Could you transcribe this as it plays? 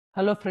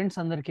Hello friends,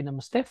 అందరికీ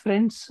నమస్తే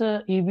friends.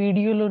 ఈ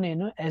వీడియోలో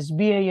నేను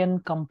SBIN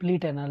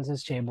కంప్లీట్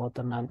అనాలిసిస్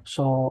చేయబోతున్నాను.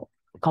 So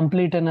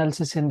complete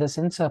analysis in the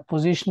sense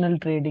positional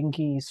trading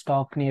కి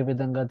స్టాక్ ని ఏ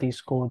విధంగా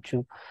తీసుకోవచ్చు,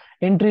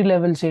 ఎంట్రీ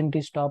లెవెల్స్ ఏంటి,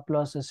 స్టాప్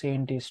లాసెస్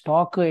ఏంటి,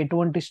 స్టాక్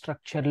ఎటువంటి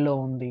స్ట్రక్చర్ లో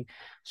ఉంది,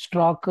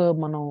 స్టాక్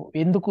మనం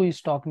ఎందుకు ఈ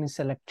స్టాక్ ని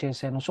సెలెక్ట్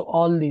చేశాను, సో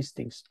ఆల్ దీస్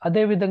థింగ్స్.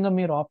 అదే విధంగా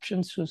మీరు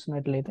ఆప్షన్స్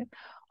చూసినట్లయితే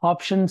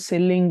ఆప్షన్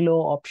సెల్లింగ్ లో,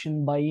 ఆప్షన్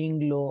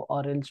బయింగ్ లో,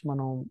 ఆర్ ఎల్స్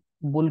మనం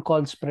బుల్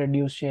కాల్స్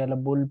ప్రొడ్యూస్ చేయాలా,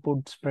 బుల్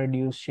పుట్స్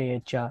ప్రొడ్యూస్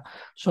చేయొచ్చా,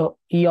 సో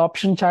ఈ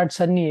ఆప్షన్ చార్ట్స్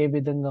అన్ని ఏ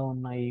విధంగా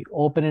ఉన్నాయి,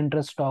 ఓపెన్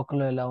ఇంట్రెస్ట్ స్టాక్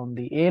లో ఎలా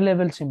ఉంది, ఏ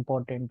లెవెల్స్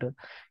ఇంపార్టెంట్,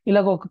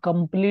 ఇలాగ ఒక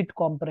కంప్లీట్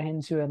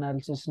కాంప్రహెన్సివ్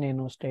అనాలిసిస్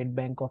నేను స్టేట్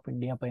బ్యాంక్ ఆఫ్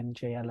ఇండియా పైన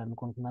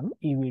చేయాలనుకుంటున్నాను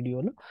ఈ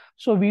వీడియోలో.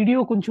 సో వీడియో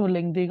కొంచెం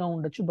లెంగ్తీగా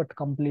ఉండొచ్చు, బట్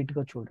కంప్లీట్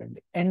గా చూడండి.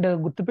 అండ్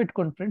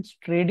గుర్తుపెట్టుకోండి ఫ్రెండ్స్,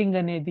 ట్రేడింగ్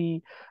అనేది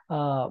ఆ,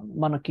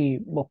 మనకి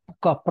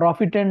ఒక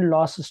ప్రాఫిట్ అండ్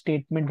లాస్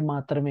స్టేట్మెంట్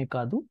మాత్రమే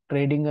కాదు.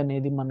 ట్రేడింగ్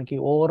అనేది మనకి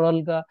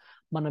ఓవరాల్ గా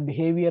మన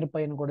బిహేవియర్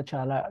పైన కూడా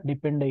చాలా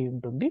డిపెండ్ అయి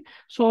ఉంటుంది.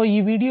 సో ఈ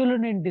వీడియోలో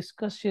నేను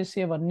డిస్కస్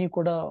చేసేవన్నీ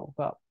కూడా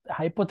ఒక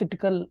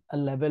హైపోథెటికల్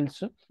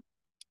లెవెల్స్.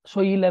 సో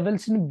ఈ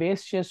లెవెల్స్ ని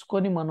బేస్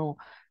చేసుకొని మనం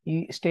ఈ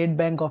స్టేట్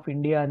బ్యాంక్ ఆఫ్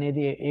ఇండియా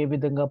అనేది ఏ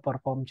విధంగా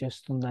పర్ఫామ్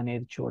చేస్తుంది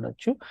అనేది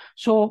చూడొచ్చు.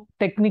 సో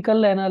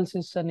టెక్నికల్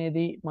అనాలిసిస్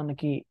అనేది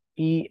మనకి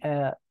ఈ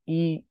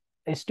ఈ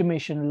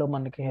ఎస్టిమేషన్ లో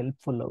మనకి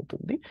హెల్ప్ఫుల్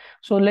అవుతుంది.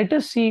 సో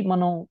లెటస్ సి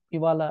మనం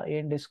ఇవాళ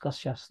ఏం డిస్కస్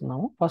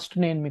చేస్తున్నాము. ఫస్ట్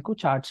నేను మీకు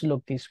చార్ట్స్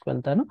లోకి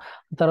తీసుకువెళ్తాను,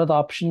 తర్వాత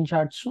ఆప్షన్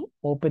చార్ట్స్,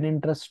 ఓపెన్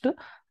ఇంట్రెస్ట్,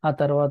 ఆ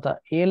తర్వాత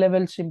ఏ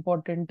లెవెల్స్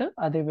ఇంపార్టెంట్,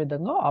 అదే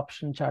విధంగా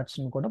ఆప్షన్ చార్ట్స్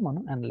ని కూడా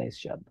మనం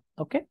అనలైజ్ చేద్దాం.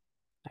 Okay,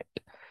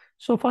 right.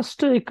 సో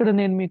ఫస్ట్ ఇక్కడ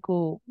నేను మీకు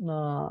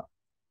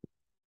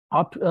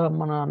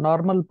మన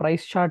నార్మల్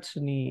ప్రైస్ చార్ట్స్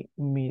ని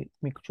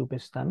మీకు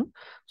చూపిస్తాను.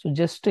 సో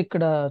జస్ట్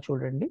ఇక్కడ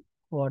చూడండి,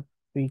 what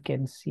we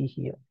can see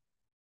here.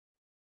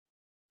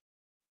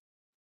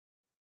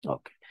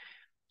 Okay,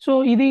 so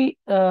ఇది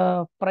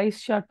price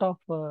chart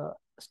of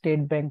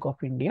state bank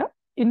of India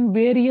in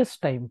various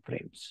time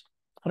frames,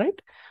 right.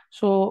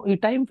 So ఈ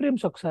టైం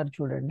ఫ్రేమ్స్ ఒకసారి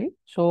చూడండి.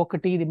 సో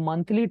ఒకటి ఇది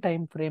మంత్లీ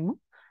టైం ఫ్రేమ్,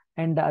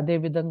 అండ్ అదే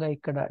విధంగా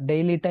ఇక్కడ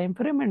డైలీ టైం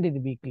ఫ్రేమ్, అండ్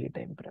ఇది వీక్లీ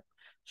టైం ఫ్రేమ్.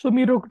 సో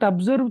మీరు ఒకటి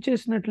అబ్జర్వ్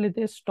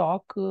చేసినట్లయితే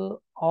స్టాక్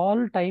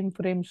ఆల్ టైమ్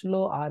ఫ్రేమ్స్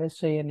లో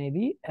RSI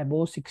అనేది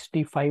అబౌవ్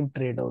 65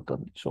 ట్రేడ్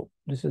అవుతుంది. So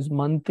this is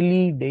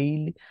monthly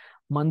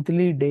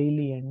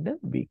daily and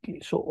weekly.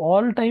 So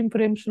all time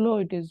frames లో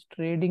it is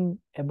trading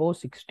above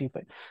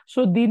 65. So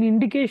దీని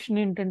indication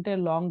ఏంటంటే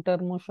long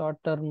term, short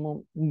term,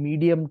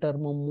 medium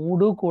term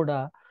మూడు కూడా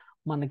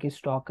మనకి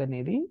స్టాక్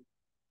అనేది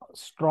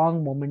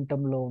స్ట్రాంగ్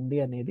మొమెంటమ్ లో ఉంది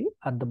అనేది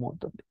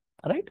అర్థమవుతుంది,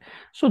 రైట్.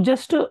 సో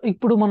జస్ట్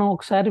ఇప్పుడు మనం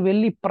ఒకసారి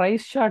వెళ్ళి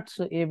ప్రైస్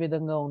చార్ట్స్ ఏ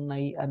విధంగా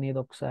ఉన్నాయి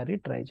అనేది ఒకసారి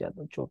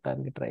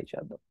చూడటానికి ట్రై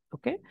చేద్దాం.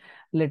 Okay,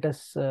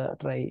 let's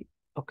try.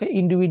 Okay,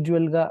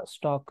 individual గా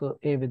స్టాక్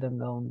ఏ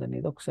విధంగా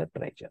ఉందనేది ఒకసారి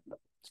ట్రై చేద్దాం.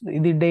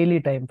 ఇది daily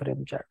time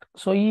frame chart.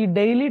 So ఈ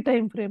డైలీ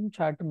టైం ఫ్రేమ్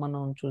చార్ట్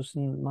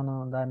మనం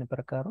దాని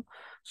ప్రకారం,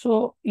 సో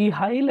ఈ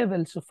హై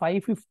లెవెల్స్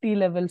 550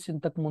 లెవెల్స్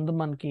ఇంతకు ముందు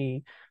మనకి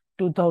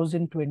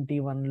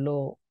 2021లో,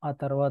 ఆ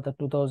తర్వాత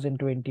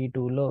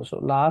 2022లో, so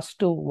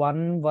last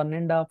one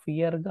and half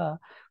year గా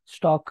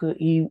స్టాక్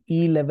ఈ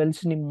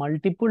లెవెల్స్ ని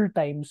మల్టిపుల్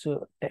టైమ్స్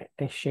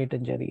టెస్ట్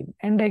చేయడం జరిగింది.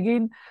 And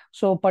again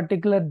so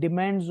particular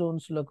demand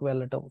Jones లోకి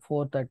వెళ్ళటం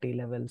 430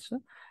 లెవెల్స్,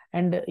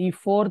 అండ్ ఈ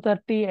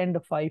 430 అండ్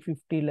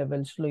 550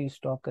 లెవెల్స్ లో ఈ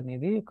స్టాక్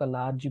అనేది ఒక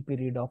large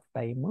period of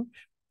time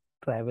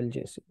travel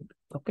చేసింది.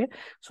 ఓకే,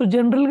 సో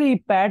జనరల్ గా ఈ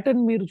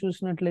ప్యాటర్న్ మీరు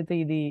చూసినట్లయితే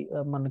ఇది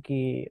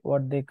మనకి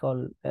what they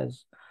call as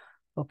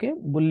okay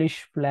bullish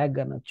flag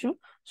అనొచ్చు.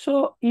 సో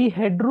ఈ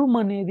హెడ్ రూమ్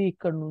అనేది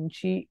ఇక్కడ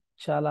నుంచి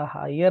చాలా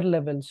హయ్యర్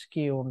లెవెల్స్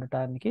కి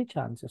ఉండటానికి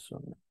ఛాన్సెస్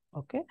ఉన్నాయి.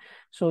 ఓకే,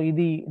 సో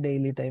ఇది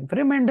daily time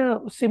frame. And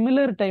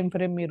similar time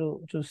frame మీరు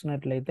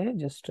చూసినట్లయితే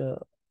just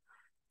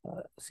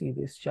see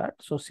this chart.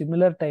 So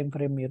similar time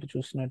frame మీరు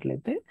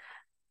చూసినట్లయితే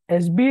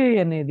SBI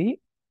అనేది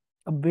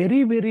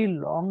very very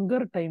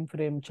longer time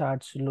frame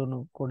charts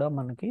లోను కూడా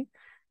మనకి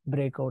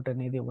బ్రేక్అవుట్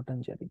అనేది ఇవ్వటం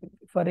జరిగింది.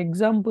 ఫర్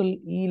ఎగ్జాంపుల్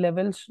ఈ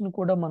లెవెల్స్ ను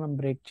కూడా మనం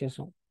బ్రేక్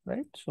చేసాం,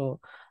 రైట్. సో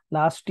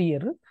లాస్ట్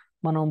ఇయర్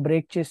మనం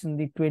బ్రేక్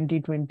చేసింది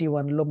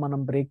 2021లో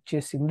మనం బ్రేక్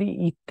చేసింది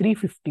ఈ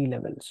 350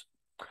 లెవెల్స్.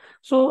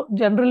 సో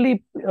జనరల్లీ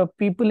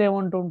పీపుల్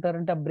ఏమంటూ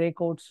ఉంటారంటే ఆ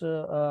బ్రేక్అవుట్స్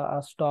ఆ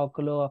స్టాక్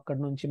లో అక్కడ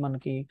నుంచి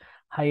మనకి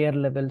హయ్యర్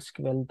లెవెల్స్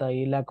కి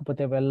వెళ్తాయి,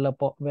 లేకపోతే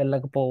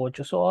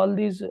వెళ్ళకపోవచ్చు. సో ఆల్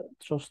దీస్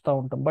చూస్తూ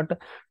ఉంటాం. బట్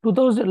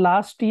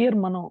లాస్ట్ ఇయర్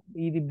మనం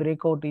ఇది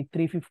బ్రేక్అవుట్ ఈ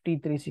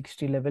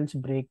 350-360 లెవెల్స్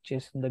బ్రేక్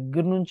చేసిన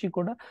దగ్గర నుంచి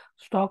కూడా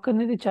స్టాక్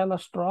అనేది చాలా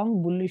స్ట్రాంగ్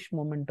బుల్లిష్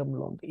మొమెంటమ్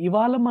లో ఉంది.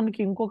 ఇవాళ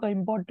మనకి ఇంకొక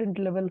ఇంపార్టెంట్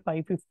లెవెల్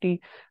 550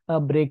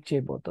 బ్రేక్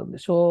చేయబోతుంది.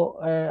 So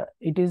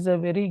it is a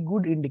very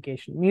good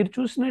indication. మీరు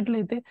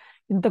చూసినట్లయితే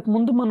ఇంతకు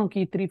ముందు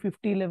మనకి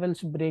 350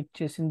 లెవెల్స్ బ్రేక్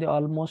చేసింది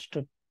ఆల్మోస్ట్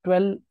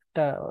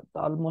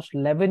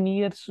 11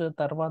 ఇయర్స్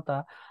తర్వాత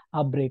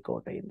ఆ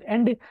బ్రేక్అవుట్ అయింది.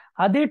 అండ్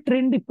అదే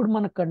ట్రెండ్ ఇప్పుడు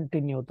మనకు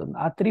కంటిన్యూ అవుతుంది.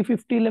 ఆ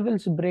 350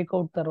 లెవెల్స్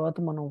బ్రేక్అవుట్ తర్వాత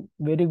మనం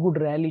వెరీ గుడ్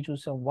ర్యాలీ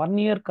చూసాం, 1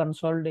 ఇయర్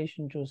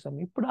కన్సాలిడేషన్ చూసాం.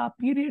 ఇప్పుడు ఆ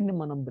పీరియడ్ ని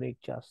మనం బ్రేక్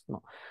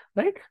చేస్తున్నాం,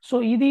 రైట్. సో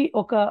ఇది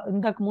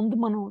ఇంతకు ముందు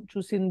మనం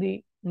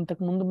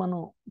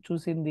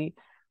చూసింది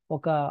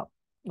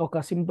ఒక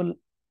సింపుల్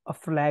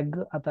ఫ్లాగ్,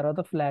 ఆ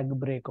తర్వాత flag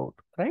breakout,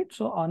 right?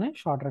 So on a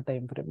shorter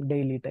time frame,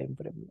 daily time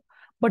frame.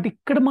 But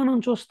ఇక్కడ మనం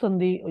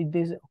చూస్తుంది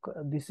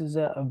this is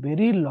a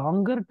very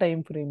longer time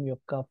frame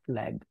యొక్క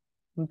ఫ్లాగ్,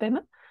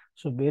 అంతేనా?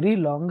 So very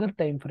longer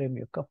time frame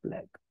యొక్క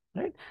flag,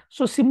 right?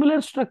 So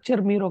similar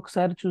structure మీరు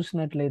ఒకసారి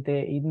చూసినట్లయితే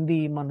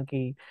ఇది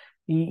మనకి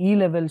ఈ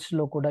లెవెల్స్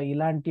లో కూడా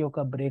ఇలాంటి ఒక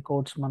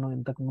బ్రేక్అవుట్స్ మనం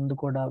ఇంతకు ముందు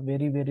కూడా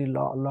very very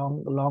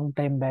long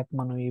time back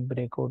మనం ఈ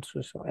బ్రేక్అవుట్స్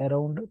చూసాం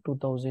అరౌండ్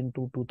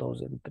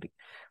 2002-2003.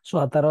 సో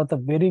ఆ తర్వాత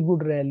వెరీ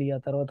గుడ్ ర్యాలీ, ఆ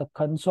తర్వాత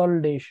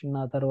కన్సాలిడేషన్,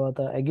 ఆ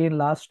తర్వాత అగైన్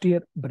లాస్ట్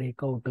ఇయర్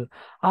బ్రేక్అవుట్,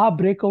 ఆ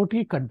బ్రేక్అవుట్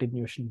కి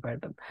కంటిన్యూషన్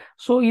ప్యాటర్న్.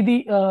 సో ఇది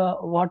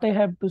what I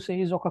have to say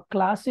is ఒక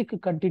classic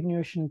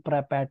continuation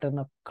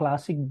pattern,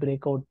 classic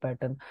breakout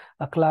pattern,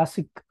 ఆ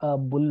క్లాసిక్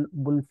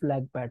బుల్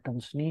ఫ్లాగ్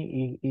ప్యాటర్న్స్ ని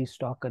ఈ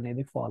స్టాక్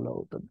అనేది ఫాలో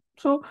అవుతుంది.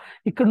 సో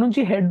ఇక్కడ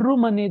నుంచి హెడ్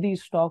రూమ్ అనేది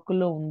స్టాక్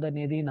లో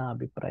ఉందనేది నా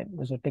అభిప్రాయం.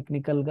 సో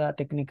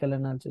టెక్నికల్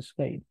అనాలిసిస్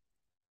గా ఇది.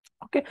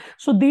 ఓకే,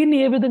 సో దీన్ని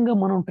ఏ విధంగా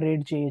మనం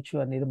ట్రేడ్ చేయొచ్చు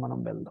అనేది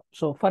మనం వెళ్దాం.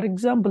 సో ఫర్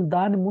ఎగ్జాంపుల్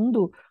దాని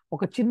ముందు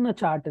ఒక చిన్న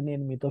చార్ట్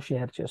నేను మీతో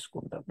షేర్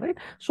చేసుకుంటాను,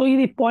 రైట్? సో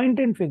ఇది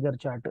point and figure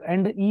chart,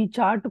 and ఈ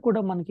చార్ట్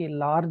కూడా మనకి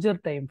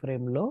లార్జర్ టైం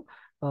ఫ్రేమ్ లో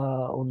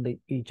ఉంది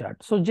ఈ చార్ట్.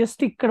 సో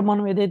జస్ట్ ఇక్కడ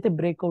మనం ఏదైతే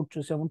బ్రేక్అవుట్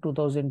చూసామో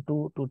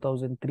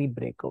 2002-2003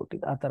 బ్రేక్అవుట్,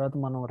 ఆ తర్వాత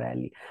మనం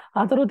ర్యాలీ,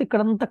 ఆ తర్వాత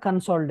ఇక్కడంతా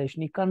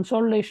కన్సాలిడేషన్, ఈ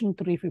కన్సాలిడేషన్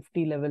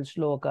 350 లెవెల్స్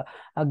లో ఒక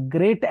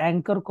గ్రేట్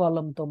యాంకర్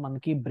కాలమ్ తో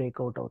మనకి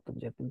బ్రేక్అవుట్ అవుతుంది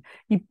చెప్పింది.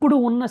 ఇప్పుడు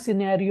ఉన్న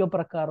సినారియో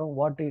ప్రకారం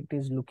what it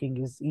is looking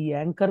is ఈ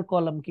యాంకర్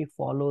కాలమ్ కి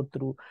ఫాలో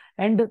త్రూ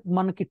అండ్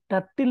మనకి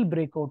టర్టిల్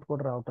బ్రేక్అవుట్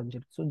కూడా రావటం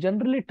జరిగింది. సో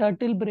జనరల్లీ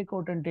టర్టిల్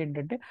బ్రేక్అవుట్ అంటే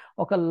ఏంటంటే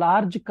ఒక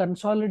లార్జ్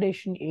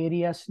కన్సాలిడేషన్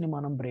ఏరియాస్ ని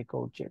మనం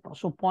బ్రేక్అవుట్ చేయడం.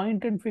 సో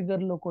పాయింట్ అండ్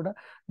ఫిగర్ లో కూడా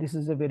this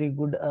is a very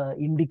good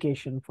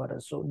indication for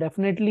us. So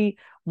definitely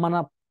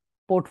మన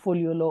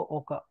పోర్ట్ఫోలియోలో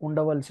ఒక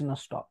ఉండవలసిన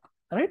స్టాక్,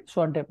 రైట్? సో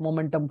అంటే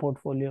మొమెంటం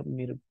పోర్ట్ఫోలియో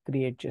మీరు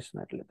క్రియేట్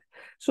చేసినట్లయితే.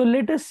 సో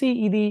లెటెస్ట్ సి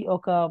ఇది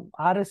ఒక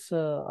ఆర్ఎస్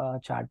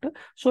చార్ట్.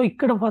 సో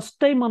ఇక్కడ ఫస్ట్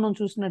టైం మనం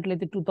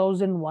చూసినట్లయితే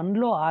 2001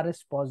 లో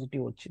ఆర్ఎస్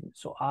పాజిటివ్ వచ్చింది.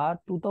 సో ఆ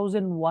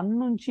 2001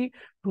 నుంచి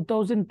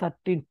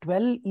 2013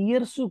 12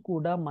 ఇయర్స్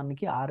కూడా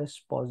మనకి ఆర్ఎస్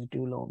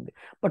పాజిటివ్ లో ఉంది.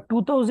 బట్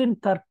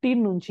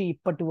 2013 నుంచి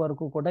ఇప్పటి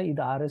వరకు కూడా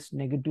ఇది ఆర్ఎస్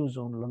నెగిటివ్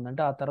జోన్ లో ఉంది.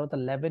 అంటే ఆ తర్వాత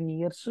 11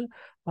 ఇయర్స్,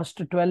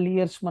 ఫస్ట్ 12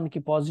 ఇయర్స్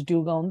మనకి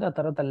పాజిటివ్ గా ఉంది, ఆ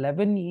తర్వాత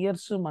 11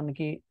 ఇయర్స్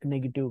మనకి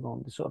నెగిటివ్ గా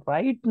ఉంది. సో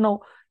రైట్ నౌ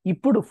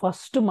ఇప్పుడు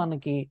ఫస్ట్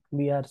మనకి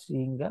we are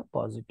seeing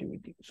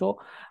positivity. So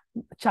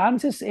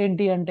chances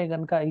ఏంటి అంటే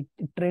కనుక ఈ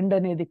ట్రెండ్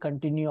అనేది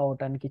కంటిన్యూ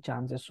అవడానికి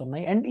ఛాన్సెస్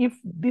ఉన్నాయి. And if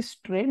this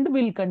trend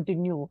will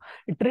continue,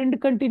 ఈ ట్రెండ్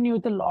కంటిన్యూ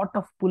అయితే లాట్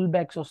ఆఫ్ పుల్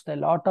బ్యాక్స్ వస్తాయి,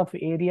 లాట్ ఆఫ్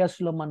ఏరియాస్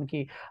లో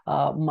మనకి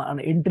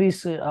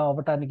ఎంట్రీస్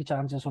అవ్వటానికి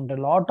ఛాన్సెస్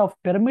ఉంటాయి, లాట్ ఆఫ్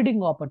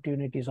పిరమిడింగ్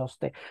ఆపర్చునిటీస్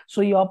వస్తాయి. సో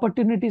ఈ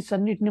ఆపర్చునిటీస్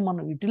అన్నిటిని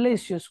మనం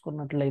యూటిలైజ్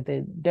చేసుకున్నట్లయితే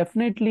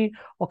డెఫినెట్లీ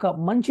ఒక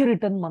మంచి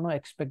రిటర్న్ మనం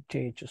ఎక్స్పెక్ట్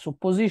చేయొచ్చు. So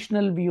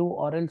positional view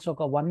or else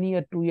ఒక 1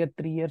 ఇయర్ 2 ఇయర్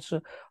 3 ఇయర్స్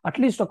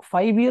అట్లీస్ట్ ఒక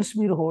 5 ఇయర్స్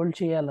మీరు హోల్డ్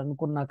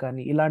చేయాలనుకున్నా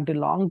కానీ ఇలాంటి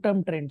లాంగ్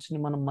టర్మ్ ట్రెండ్స్ ని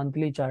మనం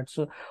monthly charts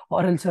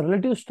or else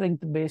relative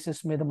strength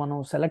basis మీద మనం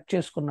సెలెక్ట్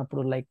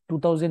చేసుకున్నప్పుడు లైక్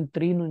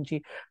 2003 నుంచి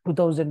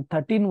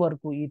 2013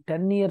 వరకు ఈ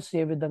 10 ఇయర్స్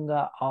ఏ విధంగా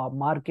ఆ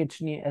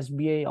మార్కెట్స్ ని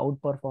ఎస్బీఐ అవుట్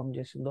పర్ఫార్మ్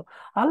చేసిందో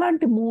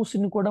అలాంటి మూవ్స్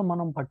ని కూడా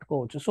మనం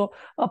పట్టుకోవచ్చు. సో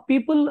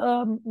పీపుల్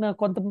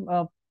కొంత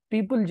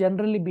పీపుల్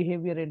జనరల్లీ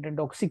బిహేవియర్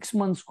ఏంటంటే ఒక 6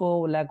 months కో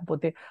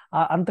లేకపోతే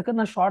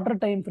అంతకన్నా షార్టర్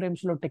టైం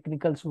ఫ్రేమ్స్ లో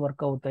టెక్నికల్స్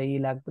వర్క్ అవుతాయి,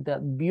 లేకపోతే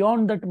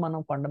బియాండ్ దట్ మనం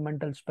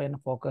ఫండమెంటల్స్ పైన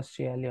ఫోకస్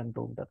చేయాలి అంటూ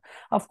ఉంటారు.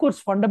 Of course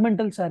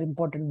fundamentals are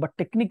important, but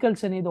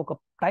technicals అనేది ఒక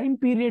టైం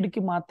పీరియడ్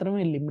కి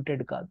మాత్రమే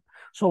లిమిటెడ్ కాదు.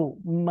 సో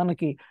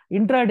మనకి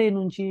ఇంట్రాడే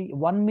నుంచి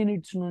 1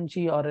 minutes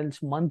నుంచి or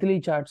else monthly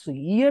charts,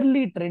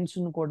 yearly trends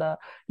ను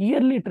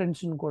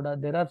కూడా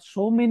there are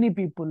so many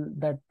people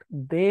that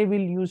they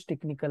will use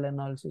technical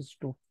analysis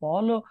to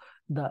follow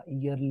the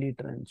yearly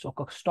trends.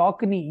 ఒక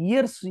స్టాక్ ని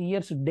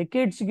ఇయర్స్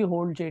డెకేడ్స్ కి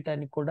హోల్డ్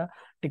చేయడానికి కూడా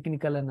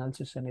టెక్నికల్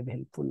అనాలిసిస్ అనేది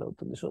హెల్ప్ఫుల్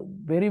అవుతుంది. So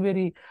very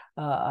very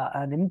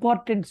an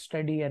important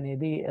study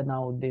అనేది నా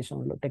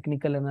ఉద్దేశంలో.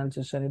 టెక్నికల్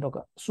అనాలిసిస్ అనేది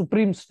ఒక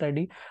supreme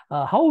study.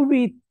 How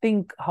we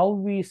think, how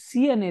we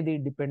see అనేది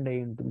డిపెండ్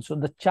అయి ఉంటుంది. సో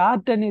ద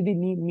చార్ట్ అనేది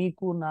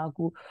మీకు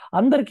నాకు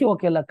అందరికీ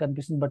ఒకేలా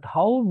కనిపిస్తుంది, but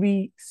how we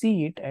see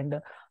it and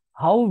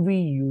how we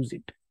use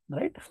it,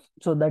 right?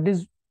 So that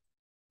is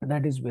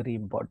very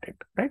important,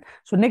 right?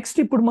 So next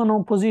ఇప్పుడు మనం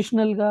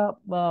పొజిషనల్ గా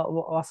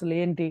అసలు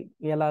ఏంటి,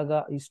 ఎలాగా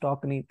ఈ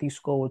స్టాక్ ని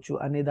తీసుకోవచ్చు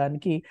అనే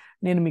దానికి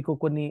నేను మీకు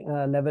కొన్ని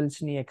లెవెల్స్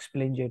ని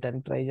ఎక్స్ప్లెయిన్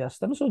చేయడానికి ట్రై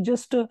చేస్తాను. సో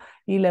జస్ట్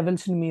ఈ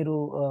లెవెల్స్ ని మీరు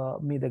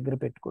మీ దగ్గర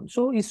పెట్టుకోండి.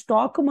 సో ఈ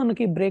స్టాక్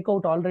మనకి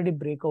ఆల్రెడీ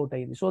బ్రేక్అవుట్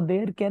అయింది. So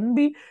there can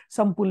be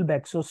some pull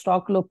backs. So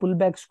stock లో పుల్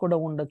బ్యాక్స్ కూడా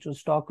ఉండొచ్చు.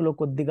 స్టాక్ లో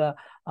కొద్దిగా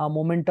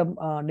మొమెంటం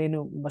నేను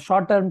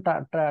షార్ట్ టర్మ్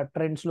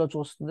ట్రెండ్స్ లో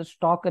చూస్తుంది,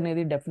 స్టాక్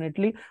అనేది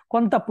డెఫినెట్లీ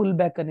కొంత పుల్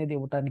బ్యాక్ అనేది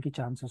ఇవ్వడానికి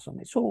ఛాన్సెస్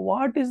ఉన్నాయి. So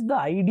what is the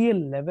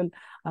ideal level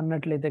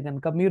అన్నట్లయితే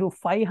కనుక మీరు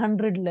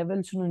 500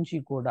 లెవెల్స్ నుంచి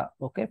కూడా,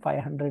 ఓకే,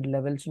 500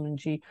 లెవెల్స్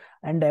నుంచి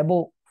and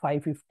above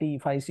 550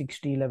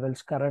 560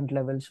 levels current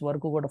levels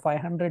వరకు కూడా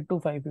 500 to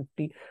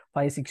 550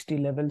 560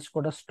 లెవెల్స్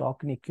కూడా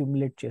స్టాక్ ని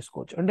అక్యుములేట్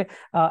చేసుకోవచ్చు. అంటే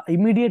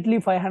ఇమీడియట్లీ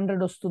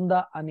 500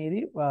 వస్తుందా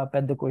అనేది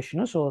పెద్ద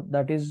question. So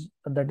that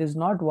is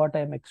not what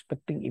I'm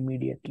expecting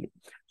immediately.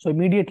 So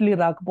immediately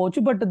రాకపోవచ్చు,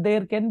 but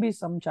there can be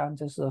some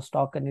chances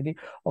stock అనేది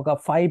ఒక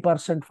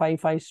 5%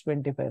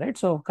 525, right?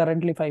 So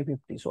currently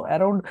 550, so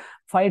around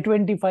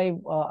 525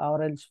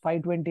 or else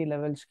 520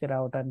 levels కి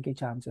రావడానికి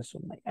ఛాన్సెస్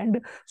ఉన్నాయి. అండ్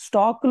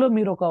స్టాక్ లో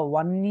మీరు ఒక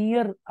 1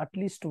 year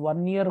at least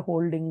 1 year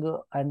holding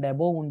and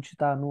above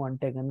ఉంచుతాను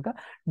అంటే కనుక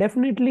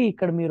డెఫినెట్లీ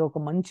ఇక్కడ మీరు ఒక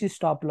మంచి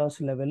stop loss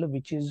level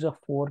which is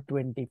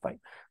 425.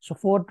 So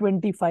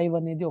 425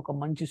 అనేది ఒక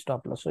మంచి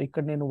స్టాప్ లాస్. సో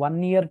ఇక్కడ నేను 1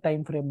 year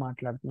టైం ఫ్రేమ్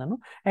మాట్లాడుతున్నాను.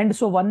 అండ్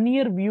సో 1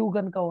 year వ్యూ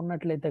కనుక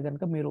ఉన్నట్లయితే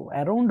కనుక మీరు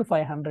అరౌండ్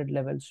 500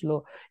 లెవెల్స్ లో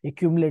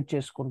అక్యుములేట్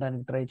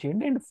చేసుకోవడానికి ట్రై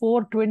చేయండి. అండ్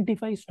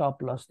 425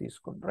 స్టాప్ లాస్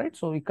తీసుకోండి, రైట్?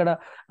 సో ఇక్కడ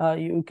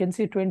you can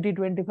see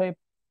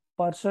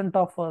 20-25%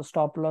 of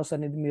stop loss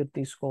అనేది మీరు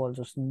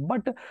తీసుకోవాల్సి వస్తుంది.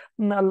 బట్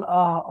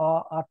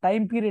ఆ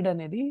టైం పీరియడ్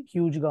అనేది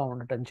హ్యూజ్ గా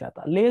ఉండటం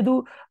చేత లేదు,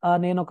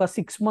 నేను ఒక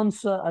 6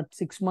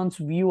 months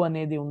వ్యూ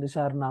అనేది ఉంది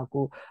సార్,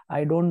 నాకు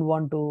I don't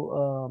want to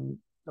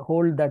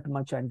hold that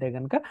much అంటే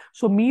కనుక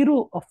సో మీరు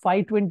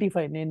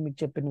 525, నేను మీకు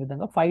చెప్పిన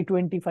విధంగా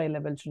 525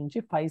 లెవెల్స్ నుంచి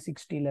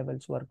 560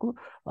 లెవెల్స్ వరకు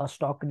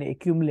స్టాక్ ని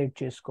అక్యుములేట్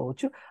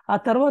చేసుకోవచ్చు. ఆ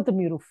తర్వాత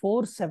మీరు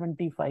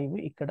 475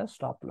 ఇక్కడ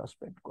స్టాప్ లాస్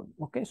పెట్టుకోండి.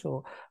 Okay, so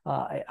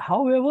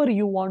how ever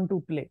you want to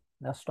play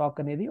stock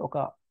అనేది ఒక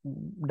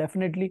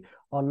డెఫినెట్లీ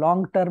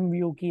లాంగ్ టర్మ్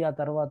వ్యూకి, ఆ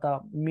తర్వాత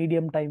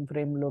మీడియం టైం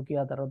ఫ్రేమ్ లోకి,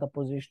 ఆ తర్వాత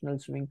positional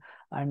swing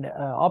and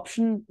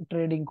option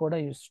trading కూడా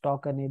ఈ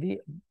స్టాక్ అనేది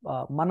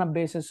మన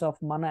బేసిస్ ఆఫ్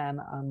మన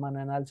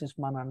అనాలిసిస్,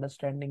 మన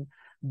అండర్స్టాండింగ్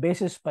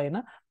బేసిస్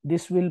పైన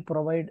this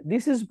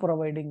is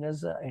providing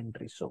us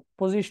entry. So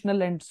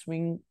positional and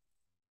swing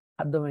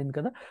అర్థమైంది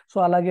కదా. సో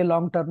అలాగే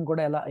లాంగ్ టర్మ్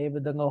కూడా ఏ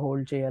విధంగా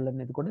హోల్డ్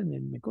చేయాలనేది కూడా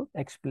నేను మీకు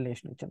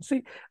ఎక్స్ప్లెనేషన్ ఇచ్చాను. సో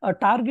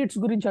టార్గెట్స్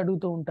గురించి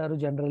అడుగుతూ ఉంటారు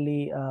జనరలీ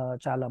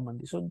చాలా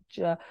మంది. So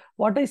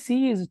what I see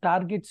is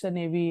targets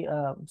అనేవి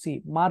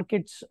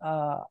markets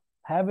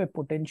have a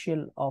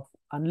potential of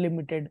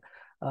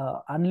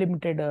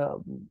unlimited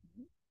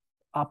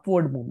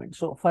upward movement.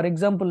 So for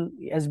example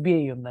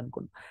SBI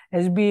ఉందనుకోండి,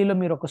 ఎస్బీఐలో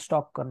మీరు ఒక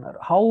స్టాక్ కొన్నారు,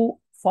 how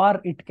far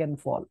it can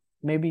fall?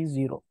 Maybe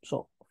 0. So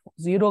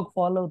 0కి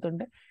ఫాల్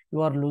అవుతుంటే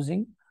you are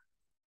losing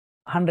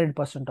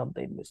 100% of the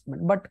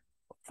investment. But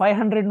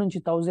 500 నుంచి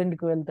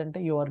 1000కి వెళ్తుంటే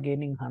you are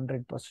gaining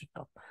 100%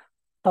 of.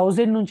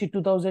 1000 నుంచి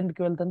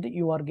 2000కి వెళ్తుంటే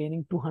you are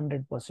gaining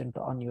 200%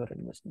 on your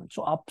investment.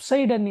 So up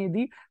side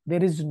అనేది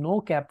there is no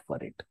cap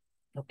for it.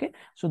 Okay,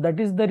 so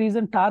that is the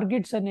reason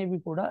targets అనేవి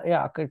కూడా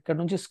ఇక్కడ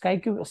నుంచి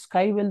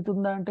sky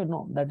వెళ్తుందా అంటే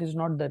no, that is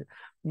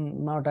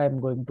not I'm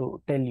going to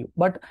tell you.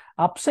 But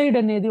up side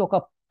అనేది ఒక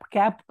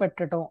cap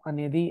పెట్టడం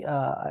అనేది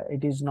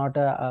it is not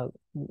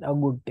a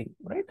good thing,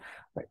 right?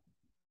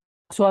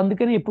 So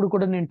అందుకని ఎప్పుడు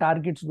కూడా నేను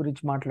టార్గెట్స్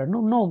గురించి మాట్లాడను.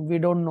 నో, వీ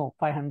డోంట్ నో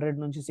 500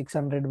 నుంచి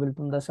 600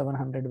 వెళ్తుందా,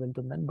 700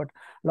 వెళ్తుందా, బట్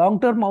లాంగ్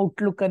టర్మ్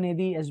అవుట్లుక్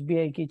అనేది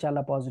ఎస్బీఐకి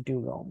చాలా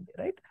పాజిటివ్ గా ఉంది,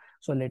 right?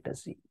 So let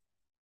us see.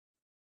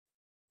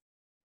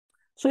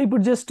 So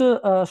ఇప్పుడు జస్ట్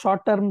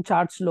షార్ట్ టర్మ్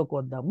చార్ట్స్ లోకి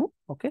వద్దాము.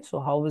 Okay, so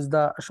how is the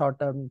short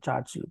term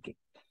charts looking?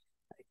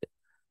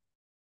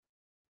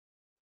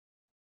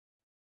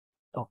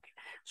 Okay,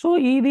 so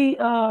ఇది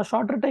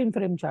షార్టర్ టైం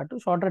ఫ్రేమ్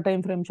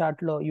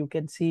చార్ట్ లో యూ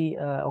కెన్ సీ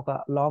ఒక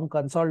లాంగ్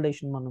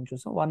కన్సాలిడేషన్ మనం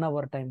చూసాం, 1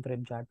 hour time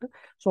frame chart.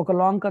 So ఒక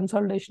long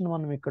consolidation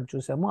మనం ఇక్కడ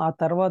చూసాము. ఆ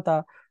తర్వాత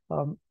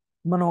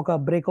మనం ఒక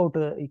బ్రేక్అవుట్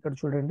ఇక్కడ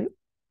చూడండి,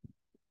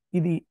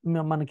 ఇది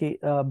మనకి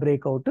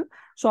బ్రేక్అవుట్.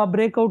 సో ఆ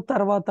బ్రేక్అవుట్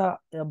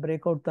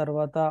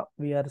తర్వాత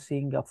we are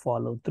seeing a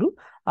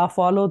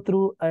follow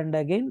through and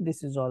again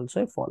this is also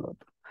a follow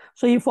through.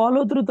 So ఈ ఫాలో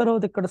త్రూ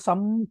తర్వాత ఇక్కడ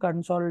సమ్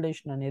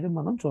కన్సాలిడేషన్ అనేది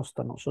మనం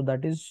చూస్తున్నాం. So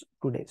that is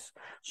 2 days.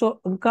 So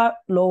ఇంకా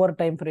లోవర్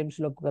టైం ఫ్రేమ్స్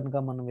లో కనుక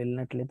మనం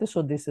వెళ్ళినట్లయితే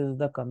so this is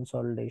the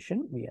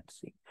consolidation we are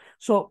seeing.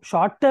 So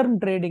short term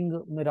trading,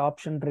 మీరు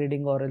ఆప్షన్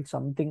ట్రేడింగ్ ఆర్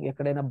సంథింగ్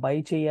ఎక్కడైనా బై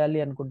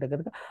చేయాలి అనుకుంటే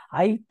కనుక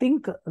ఐ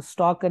థింక్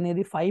స్టాక్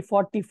అనేది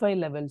 545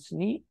 లెవెల్స్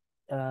ని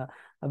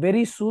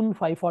వెరీ సూన్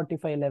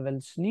 545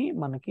 లెవెల్స్ ని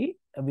మనకి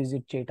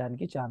విజిట్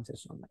చేయడానికి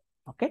ఛాన్సెస్ ఉన్నాయి.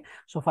 ఓకే,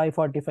 సో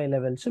 545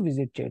 లెవెల్స్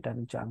విజిట్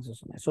చేయడానికి ఛాన్సెస్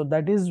ఉన్నాయి. So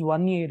that is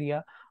one area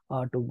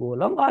to go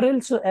long, or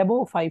else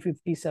above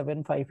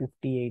 557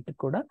 558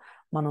 కూడా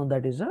మనం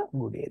that is a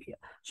good area.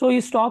 So ఈ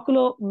స్టాక్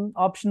లో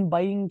ఆప్షన్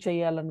బయింగ్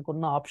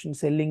చేయాలనుకున్నా, ఆప్షన్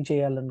సెల్లింగ్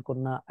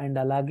చేయాలనుకున్నా, అండ్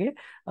అలాగే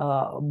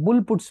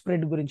బుల్ పుట్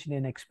స్ప్రెడ్ గురించి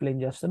నేను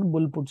ఎక్స్ప్లెయిన్ చేస్తాను.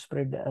 బుల్ పుట్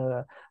స్ప్రెడ్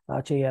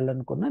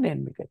చేయాలనుకున్నా నేను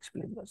మీకు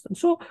ఎక్స్ప్లెయిన్ చేస్తాను.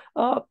 So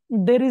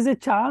there is a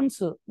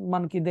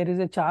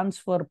chance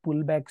for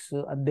pull backs,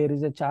 there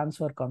is a chance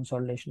for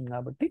consolidation.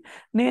 కాబట్టి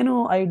నేను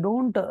I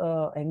don't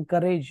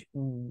encourage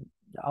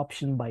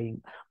option buying.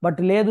 But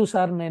లేదు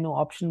సార్ నేను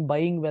ఆప్షన్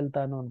బయింగ్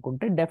వెళ్తాను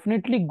అనుకుంటే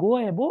definitely go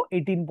above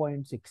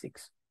 18.66.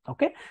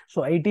 Okay, so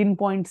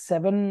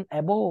 18.7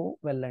 above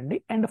వెళ్ళండి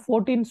అండ్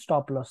 14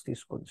 స్టాప్ లాస్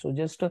తీసుకోండి. So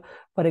just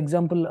for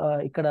example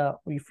ఇక్కడ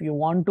if you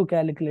want to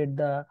calculate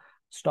the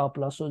stop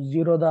loss, so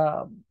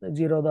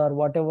zero or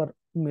what ever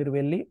మీరు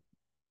వెళ్ళి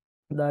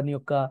దాని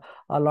యొక్క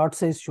లాట్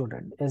సైజ్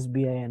చూడండి,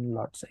 SBI and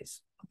lot size.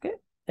 Okay,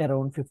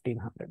 around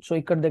 1500. So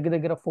ఇక్కడ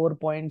దగ్గర 4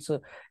 పాయింట్స్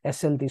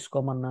ఎస్ఎల్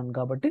తీసుకోమన్నాను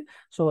కాబట్టి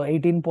so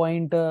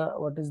 18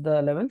 what is the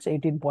levels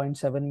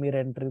 18.7 మీరు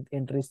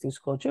ఎంట్రీస్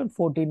తీసుకోవచ్చు అండ్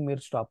 14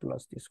 మీరు స్టాప్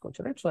లాస్ తీసుకోవచ్చు,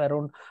 రైట్. సో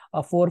అరౌండ్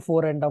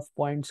 4.5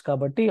 పాయింట్స్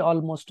కాబట్టి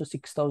ఆల్మోస్ట్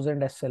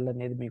 6000 ఎస్ఎల్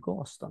అనేది మీకు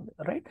వస్తుంది,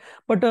 right.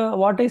 But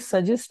what I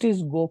suggest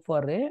is go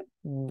for a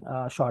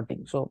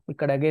shorting. So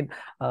ఇక్కడ అగైన్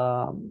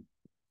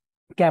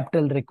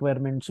క్యాపిటల్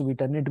రిక్వైర్మెంట్స్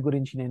వీటన్నిటి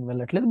గురించి నేను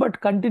వెళ్ళట్లేదు, బట్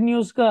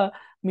కంటిన్యూస్ గా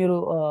మీరు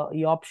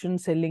ఈ option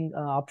selling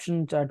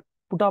option chart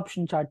put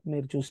option chart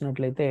మీరు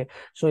చూసినట్లయితే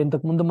సో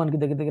ఇంతకు ముందు మనకి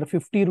దగ్గర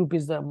 50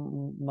 rupees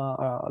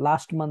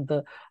last month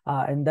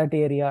in that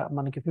area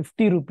మనకి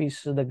 50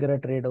 రూపీస్ దగ్గర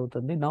ట్రేడ్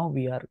అవుతుంది. Now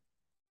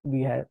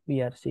we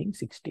are seeing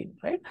 16,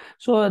 right.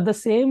 So at the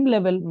same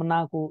level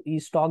నాకు ఈ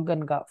స్టాక్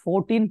కనుక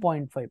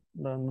 14.5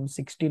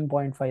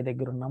 16.5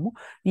 దగ్గర ఉన్నాము.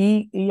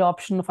 ఈ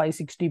option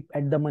 560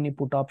 at the money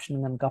put option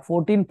కనుక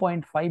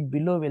 14.5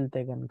 బిలో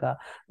వెళ్తే కనుక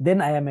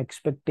then I am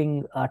expecting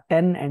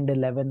 10 and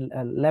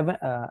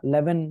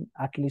 11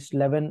 at least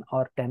 11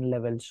 or 10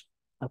 levels.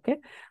 Okay,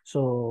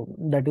 so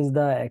that is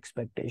the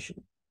expectation,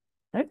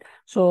 right.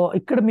 So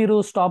ఇక్కడ మీరు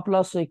స్టాప్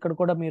లాస్ ఇక్కడ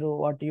కూడా మీరు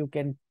what you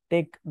can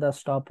take the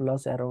stop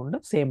loss around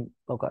same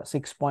ఒక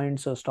 6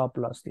 points stop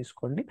loss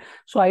తీసుకోండి.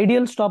 So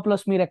ideal stop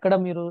loss మీరు ఎక్కడ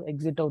మీరు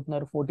ఎగ్జిట్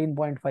అవుతున్నారు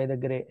 14.5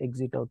 దగ్గరే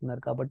ఎగ్జిట్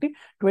అవుతున్నారు కాబట్టి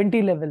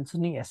 20 లెవెల్స్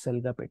ని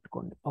ఎస్ఎల్ గా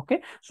పెట్టుకోండి. ఓకే,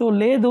 సో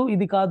లేదు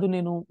ఇది కాదు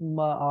నేను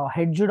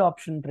హెడ్జ్డ్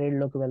ఆప్షన్ ట్రేడ్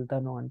లోకి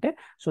వెళ్తాను అంటే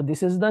so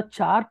this is the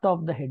chart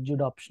of the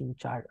hedged option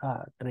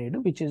trade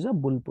which is a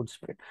bull put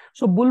spread.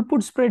 So bull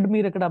put spread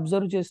మీరు ఇక్కడ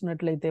అబ్జర్వ్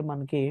చేసినట్లయితే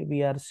మనకి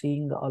వీఆర్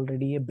సీయింగ్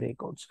ఆల్రెడీ ఏ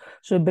బ్రేక్అవుట్స్.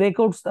 సో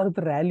బ్రేక్అవుట్స్ తర్వాత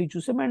ర్యాలీ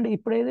చూసాం and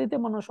ఇప్పుడు ఏదైతే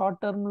మనం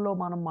షార్ట్ టర్మ్ లో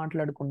మనం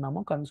మాట్లాడుకున్నామో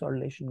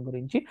కన్సాలిడేషన్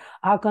గురించి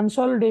ఆ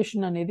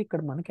కన్సాలిడేషన్ అనేది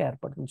ఇక్కడ మనకి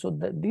ఏర్పడుతుంది. సో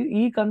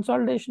ఈ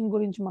కన్సాలిడేషన్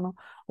గురించి మనం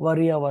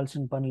వరీ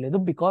అవ్వాల్సిన పని లేదు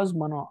బికాజ్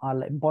మనం ఆ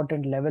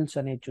ఇంపార్టెంట్ లెవెల్స్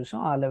అనేది చూసాం.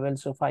 ఆ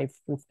లెవెల్స్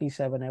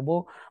 557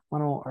 అబోవ్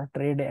మనం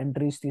ట్రేడ్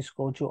ఎంట్రీస్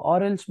తీసుకోవచ్చు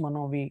ఆర్ ఎల్స్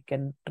మనం we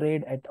can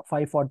trade at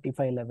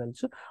 545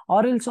 levels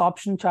or else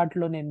option chart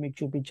లో నేను మీకు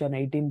చూపించాను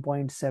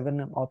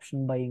 18.7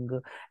 ఆప్షన్ బయింగ్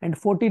అండ్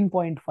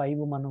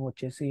 14.5 మనం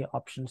వచ్చేసి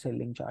option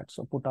selling charts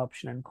put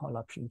option and call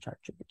option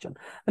chart చూపించాను.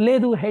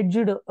 లేదు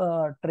హెడ్జ్డ్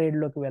ట్రేడ్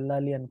లోకి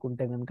వెళ్ళాలి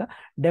అనుకుంటే కనుక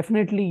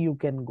definitely you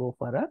can go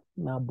for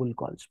a bull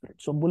call spread.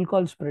 So bull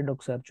call spread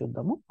ఒకసారి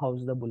చూద్దాము.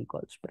 House the bull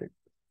call spread.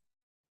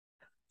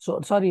 So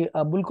sorry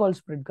bull call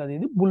spread కాదు,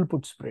 ఇది bull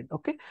put spread.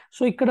 Okay,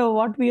 so ఇక్కడ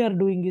వాట్ వీఆర్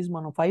డూయింగ్ ఈజ్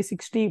మనం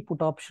 560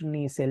 put option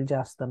ని cell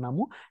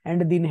చేస్తున్నాము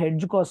and దీని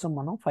hedge కోసం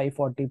మనం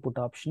 540 పుట్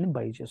ఆప్షన్ ని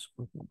బై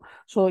చేసుకుంటున్నాం.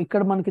 సో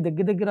ఇక్కడ మనకి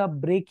దగ్గర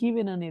బ్రేక్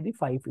ఈవెన్ అనేది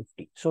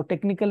 550. సో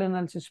టెక్నికల్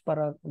అనాలిసిస్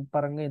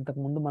పరంగా ఇంతకు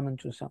ముందు మనం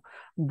చూసాం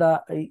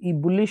ఈ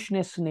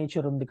బుల్లిష్నెస్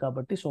నేచర్ ఉంది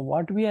కాబట్టి so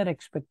what we are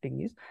expecting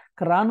is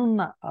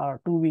రానున్న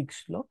 2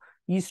 వీక్స్ లో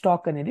ఈ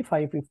స్టాక్ అనేది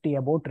 550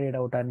 అబౌవ్ ట్రేడ్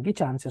అవడానికి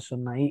ఛాన్సెస్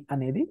ఉన్నాయి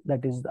అనేది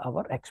that is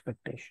our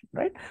expectation,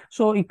 right.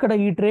 So ఇక్కడ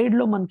ఈ ట్రేడ్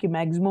లో మనకి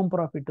మాక్సిమం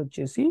ప్రాఫిట్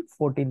వచ్చేసి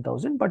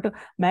 14,000 బట్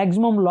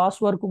మాక్సిమం లాస్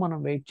వరకు మనం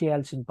వెయిట్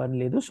చేయాల్సిన పని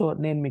లేదు. సో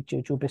నేను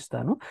మీకు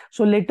చూపిస్తాను.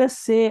 సో లెటస్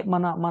సే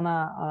మన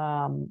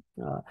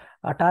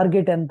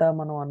టార్గెట్ ఎంత,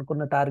 మనం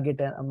అనుకున్న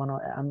టార్గెట్ మనం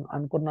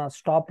అనుకున్న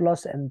స్టాప్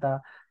లాస్ ఎంత,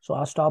 సో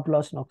ఆ స్టాప్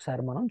లాస్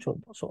ఒకసారి మనం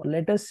చూద్దాం. సో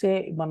లెటస్ సే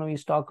మనం ఈ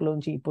స్టాక్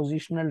లోంచి ఈ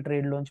పొజిషనల్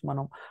ట్రేడ్ లోంచి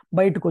మనం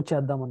బయటకు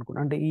వచ్చేద్దాం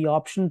అనుకున్నాం, అంటే ఈ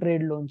ఆప్షన్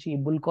ట్రేడ్ లోంచి ఈ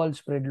బుల్ కాల్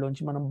స్ప్రెడ్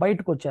లోంచి మనం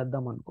బయటకు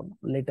వచ్చేద్దాం అనుకున్నాం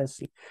let's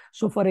C.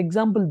 So for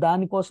example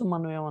దానికోసం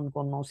మనం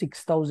ఏమనుకున్నాం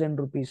 6,000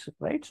 రూపీస్,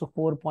 రైట్. సో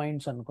 4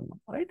 పాయింట్స్ అనుకున్నాం,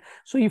 రైట్.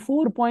 సో ఈ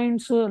 4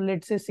 పాయింట్స్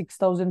లెట్స్ సే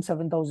 6,000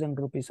 7,000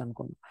 రూపీస్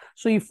అనుకున్నాం.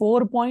 సో ఈ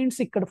 4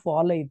 పాయింట్స్ ఇక్కడ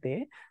ఫాల్ అయితే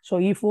సో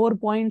ఈ 4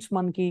 పాయింట్స్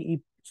మనకి ఈ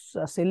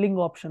సెల్లింగ్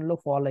ఆప్షన్ లో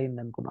ఫాల్ అయింది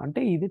అనుకున్నాం,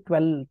 అంటే ఇది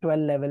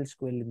 12 లెవెల్స్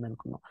కి వెళ్ళింది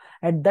అనుకున్నాం.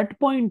 At that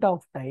point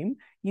of time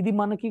ఇది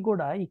మనకి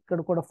కూడా ఇక్కడ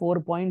కూడా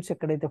 4 పాయింట్స్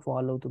ఎక్కడైతే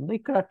ఫాల్ అవుతుందో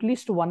ఇక్కడ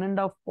అట్లీస్ట్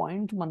 1.5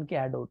 పాయింట్ మనకి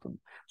యాడ్ అవుతుంది.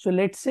 సో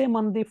లెట్స్ సే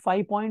మనది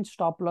 5 పాయింట్స్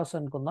స్టాప్ లాస్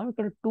అనుకుందాం,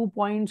 ఇక్కడ 2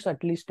 పాయింట్స్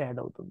అట్లీస్ట్ యాడ్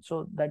అవుతుంది. సో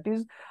దట్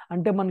ఈస్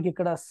అంటే మనకి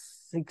ఇక్కడ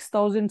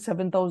 6,000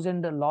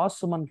 7,000 లాస్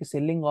మనకి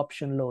సెల్లింగ్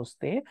ఆప్షన్ లో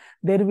వస్తే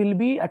there will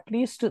be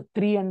at least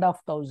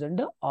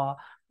 3,500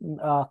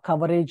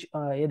 coverage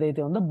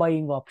ఏదైతే ఉందో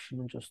బయింగ్ ఆప్షన్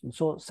నుంచి వస్తుంది.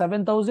 సో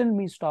 7,000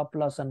 మీ స్టాప్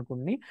లాస్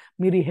అనుకుని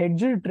మీరు ఈ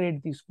హెడ్జ్డ్ ట్రేడ్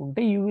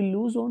తీసుకుంటే you will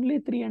lose only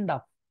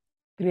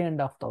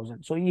 3,500.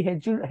 So ఈ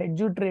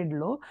హెడ్జ్ ట్రేడ్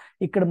లో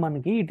ఇక్కడ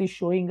మనకి it is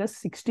showing us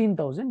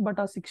 16,000 but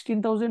ఆ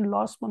 16,000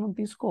 లాస్ మనం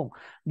తీసుకోం.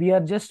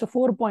 We are just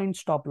 4 point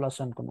stop loss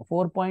అనుకున్నాం.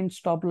 4 పాయింట్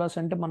స్టాప్ లాస్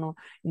అంటే మనం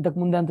ఇంతకు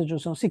ముందు ఎంత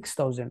చూసాం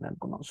 6,000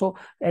 అనుకున్నాం. So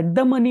at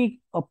the money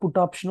put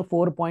option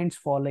 4 points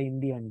follow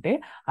అయింది అంటే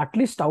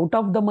at least out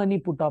of the money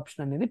put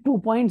option అనేది 2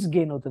 పాయింట్స్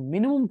గెయిన్ అవుతుంది,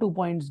 మినిమం 2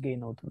 పాయింట్స్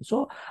గెయిన్ అవుతుంది. సో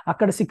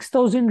అక్కడ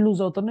 6,000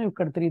 లూజ్ అవుతున్నాం,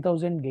 ఇక్కడ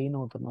 3,000 గెయిన్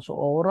అవుతున్నాం. సో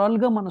ఓవరాల్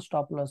గా మన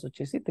స్టాప్ లాస్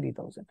వచ్చేసి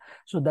 3,000.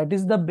 So that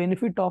is the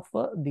benefit of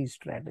these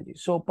strategies.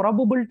 So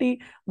probability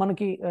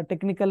మనకి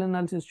టెక్నికల్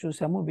అనాలిసిస్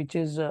చూసాము, which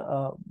is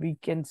we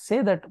can say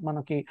that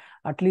మనకి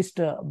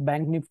అట్లీస్ట్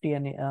బ్యాంక్ నిఫ్టీ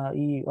అనే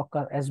ఈ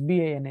ఒక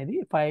ఎస్బీఐ అనేది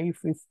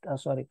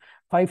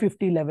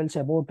 550 లెవెల్స్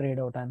అబౌవ్ ట్రేడ్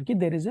అవడానికి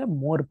there is a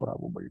more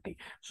probability.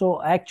 So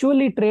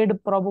actually trade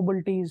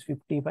probability is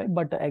 55,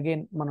 but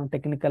again మనం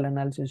technical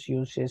analysis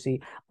use చేసి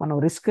మనం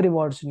రిస్క్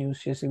రివార్డ్స్ యూజ్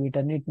చేసి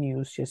వీటన్నిటిని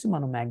యూజ్ చేసి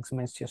మనం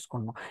మ్యాక్సిమైజ్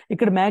చేసుకున్నాం.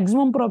 ఇక్కడ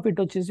మాక్సిమం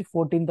ప్రాఫిట్ వచ్చేసి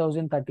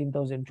 14,000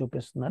 13,000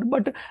 చూపిస్తున్నారు,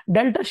 బట్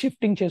డెల్టా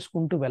షిఫ్టింగ్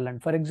చేసుకుంటూ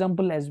వెళ్ళండి. ఫర్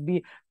ఎగ్జాంపుల్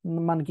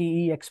మనకి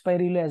ఈ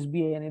ఎక్స్పైరీలో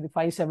ఎస్బీఐ అనేది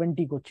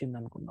 570కి వచ్చింది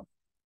అనుకుందాం.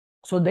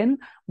 సో దెన్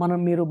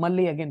మీరు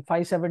మళ్ళీ అగైన్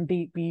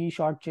 570 పిఈ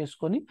షార్ట్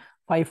చేసుకొని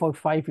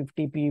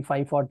 550 పిఈ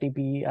 540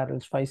 పిఈ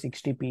ఆర్ఎల్స్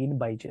 560 పిఈని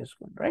బై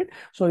చేసుకోండి, రైట్?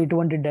 సో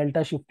ఇటువంటి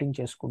డెల్టా షిఫ్టింగ్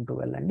చేసుకుంటూ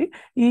వెళ్ళండి.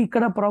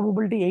 ఇక్కడ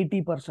ప్రాబబిలిటీ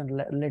 80%,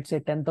 లెట్స్ సే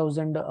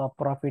 10,000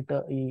 ప్రాఫిట్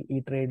ఈ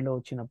ట్రేడ్లో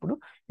వచ్చినప్పుడు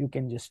you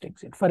can just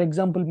exit. For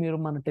example మీరు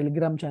మన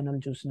టెలిగ్రామ్ ఛానల్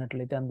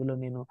చూసినట్లయితే అందులో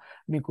నేను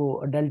మీకు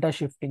డెల్టా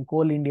షిఫ్టింగ్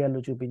కోల్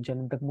ఇండియాలో చూపించాను,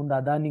 ఇంతకుముందు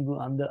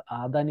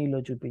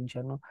అదానీలో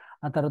చూపించాను,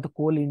 ఆ తర్వాత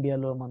కోల్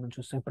ఇండియాలో మనం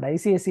చూస్తాం. ఇప్పుడు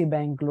ఐసిఐసిఐ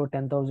బ్యాంక్లో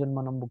 10,000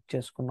 మనం బుక్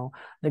చేసుకున్నాం,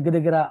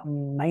 దగ్గర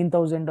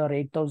 9,000 or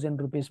 8,000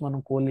 రూపీస్ మనం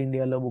కోల్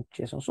ఇండియాలో బుక్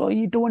చేసాం. సో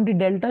ఇటువంటి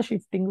డెల్టా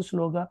షిఫ్టింగ్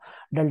స్లోగా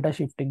డెల్టా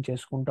షిఫ్టింగ్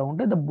చేసుకుంటూ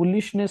ఉంటే ద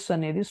బుల్లిష్నెస్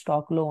అనేది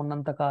స్టాక్లో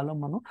ఉన్నంత కాలం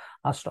మనం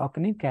ఆ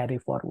స్టాక్ని క్యారీ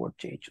ఫార్వర్డ్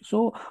చేయొచ్చు. సో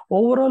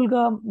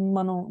ఓవరాల్గా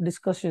మనం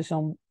డిస్కస్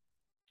చేసాం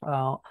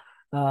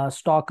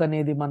స్టాక్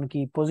అనేది మనకి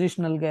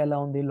పొజిషనల్గా ఎలా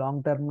ఉంది,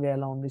 లాంగ్ టర్మ్గా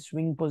ఎలా ఉంది,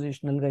 స్వింగ్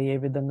పొజిషనల్గా ఏ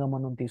విధంగా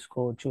మనం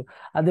తీసుకోవచ్చు,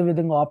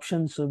 అదేవిధంగా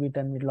ఆప్షన్స్,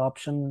 వీటన్నిటిలో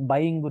ఆప్షన్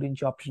బయింగ్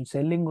గురించి, ఆప్షన్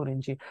సెల్లింగ్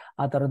గురించి,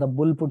 ఆ తర్వాత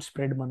బుల్ పుట్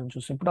స్ప్రెడ్ మనం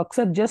చూస్తాం. ఇప్పుడు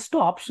ఒకసారి జస్ట్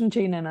ఆప్షన్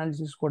చైన్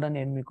అనాలిసిస్ కూడా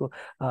నేను మీకు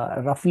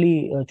రఫ్లీ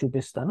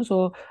చూపిస్తాను. సో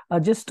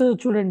జస్ట్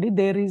చూడండి,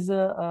 there is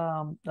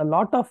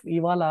lot of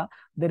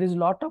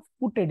lot of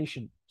put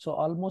edition. So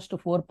almost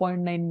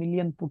 4.9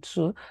 million puts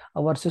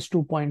versus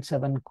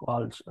 2.7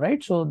 calls,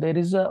 right? So there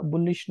is a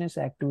bullishness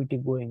activity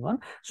going on.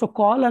 So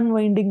call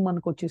unwinding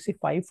మనకు వచ్చేసి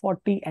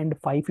 540 and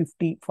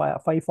 550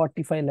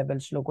 545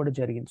 levels లో కూడా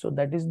జరిగింది. So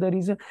that is the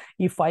reason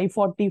ఈ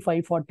 540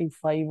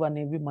 545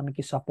 అనేవి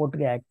మనకి support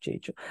గా act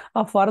చేయొచ్చు.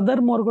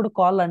 ఫర్దర్ మోర్ కూడా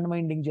కాల్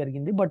అన్వైండింగ్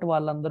జరిగింది, బట్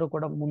వాళ్ళందరూ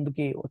కూడా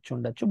ముందుకి వచ్చి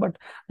ఉండొచ్చు, but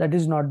that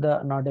is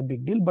not a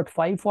big deal. But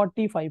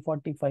 540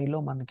 545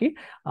 లో మనకి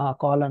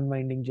కాల్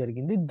అన్వైండింగ్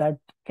జరిగింది,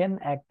 that can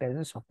act as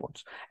a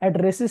supports. At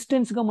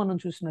resistance గా మనం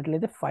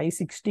చూసినట్లయితే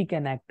 560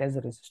 can act as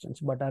resistance,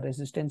 but ఆ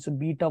రెసిస్టెన్స్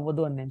బీట్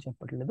అవ్వదు అని నేను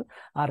చెప్పట్లేదు.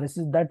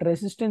 That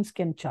resistance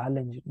can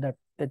challenge, that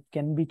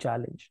can be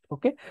challenge.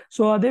 Okay,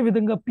 so అదే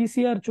విధంగా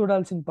పీసీఆర్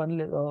చూడాల్సిన పని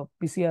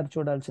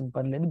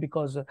లేదు,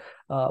 బికాస్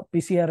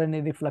పీసీఆర్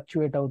అనేది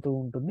ఫ్లక్చువేట్ అవుతూ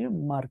ఉంటుంది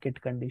మార్కెట్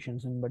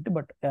కండిషన్స్ బట్టి,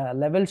 బట్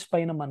లెవెల్స్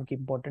పైన మనకి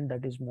important,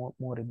 that is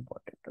more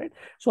important, right?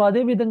 So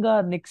అదే విధంగా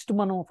నెక్స్ట్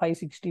మనం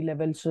 560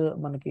 లెవెల్స్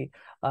మనకి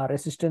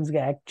రెసిస్టెన్స్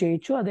గా యాక్ట్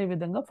చేయొచ్చు, అదే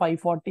విధంగా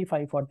 540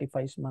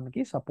 545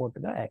 మనకి సపోర్ట్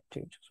గా యాక్ట్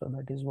చేయొచ్చు. So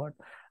that is what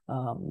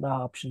the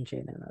option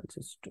chain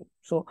analysis to.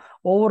 So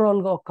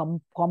overall గా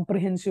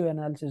కాంప్రిహెన్సివ్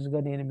అనాలిసిస్ గా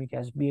నేను మీకు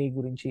ఎస్బీఐ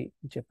గురించి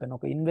చెప్పాను,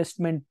 ఒక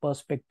ఇన్వెస్ట్మెంట్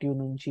పర్స్పెక్టివ్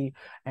నుంచి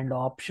అండ్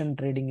ఆప్షన్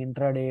ట్రేడింగ్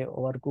ఇంట్రాడే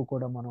వరకు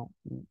కూడా మనం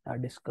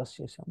డిస్కస్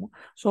చేసాము.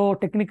 సో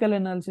టెక్నికల్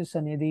అనాలిసిస్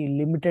అనేది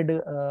లిమిటెడ్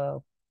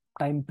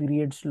టైం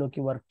పీరియడ్స్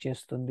లోకి వర్క్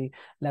చేస్తుంది,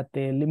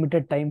 లేకపోతే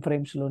లిమిటెడ్ టైం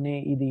ఫ్రేమ్స్ లోనే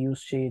ఇది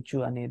యూస్ చేయొచ్చు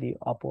అనేది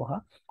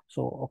అపోహ.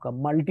 సో ఒక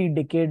మల్టీ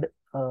డెకేడ్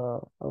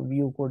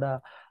వ్యూ కూడా,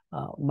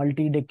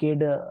 multi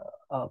decade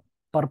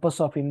purpose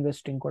of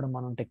investing కూడా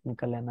మనం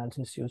టెక్నికల్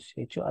అనాలిసిస్ యూస్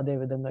చేయొచ్చు,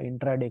 అదేవిధంగా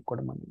ఇంట్రాడే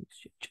కూడా మనం యూస్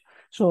చేయొచ్చు.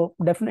 సో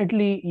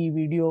డెఫినెట్లీ ఈ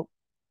వీడియో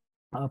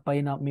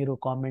పైన మీరు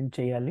కామెంట్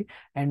చేయాలి,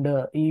 అండ్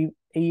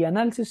ఈ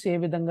అనాలిసిస్ ఏ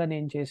విధంగా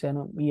నేను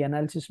చేశాను, ఈ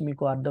అనాలిసిస్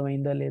మీకు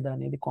అర్థమైందా లేదా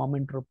అనేది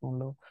కామెంట్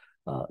రూపంలో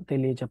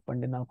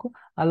తెలియచెప్పండి నాకు.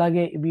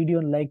 అలాగే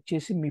వీడియోని లైక్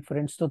చేసి మీ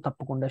ఫ్రెండ్స్తో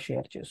తప్పకుండా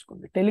షేర్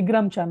చేసుకోండి.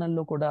 టెలిగ్రామ్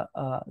ఛానల్లో కూడా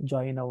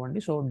జాయిన్ అవ్వండి.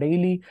 సో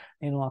డైలీ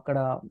నేను అక్కడ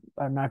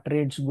నా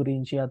ట్రేడ్స్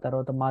గురించి, ఆ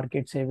తర్వాత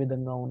మార్కెట్స్ ఏ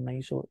విధంగా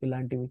ఉన్నాయి, సో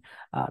ఇలాంటివి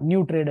న్యూ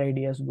ట్రేడ్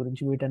ఐడియాస్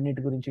గురించి,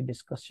 వీటన్నిటి గురించి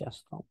డిస్కస్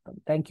చేస్తూ ఉంటాను.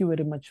 Thank you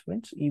very much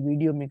friends. ఈ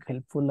వీడియో మీకు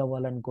హెల్ప్ఫుల్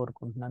అవ్వాలని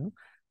కోరుకుంటున్నాను.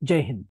 జై హింద్.